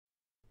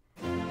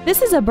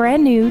This is a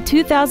brand new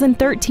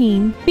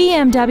 2013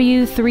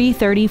 BMW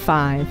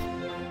 335.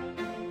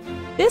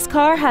 This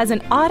car has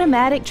an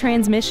automatic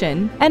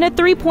transmission and a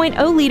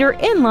 3.0-liter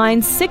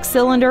inline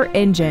six-cylinder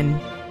engine.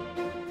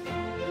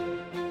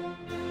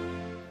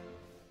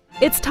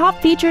 Its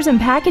top features and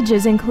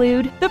packages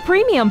include the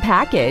Premium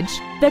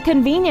Package, the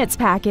Convenience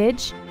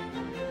Package,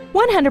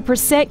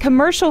 100%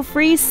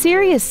 commercial-free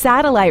Sirius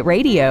satellite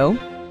radio,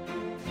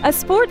 a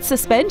sports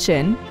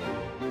suspension,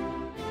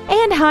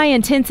 and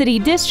high-intensity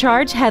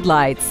discharge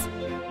headlights.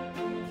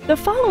 The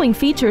following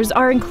features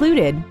are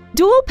included: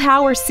 dual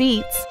power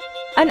seats,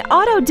 an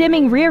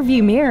auto-dimming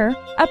rear-view mirror,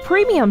 a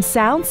premium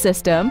sound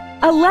system,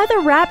 a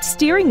leather-wrapped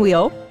steering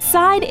wheel,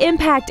 side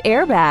impact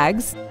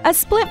airbags, a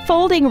split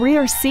folding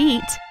rear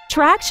seat,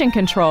 traction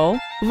control,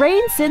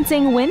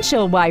 rain-sensing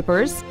windshield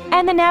wipers,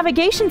 and the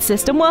navigation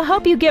system will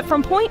help you get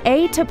from point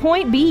A to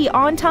point B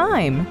on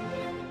time.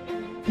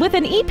 With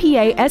an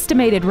EPA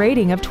estimated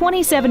rating of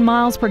 27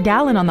 miles per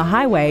gallon on the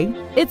highway,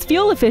 its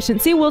fuel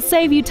efficiency will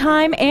save you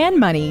time and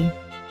money.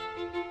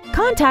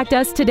 Contact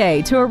us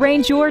today to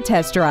arrange your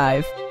test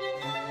drive.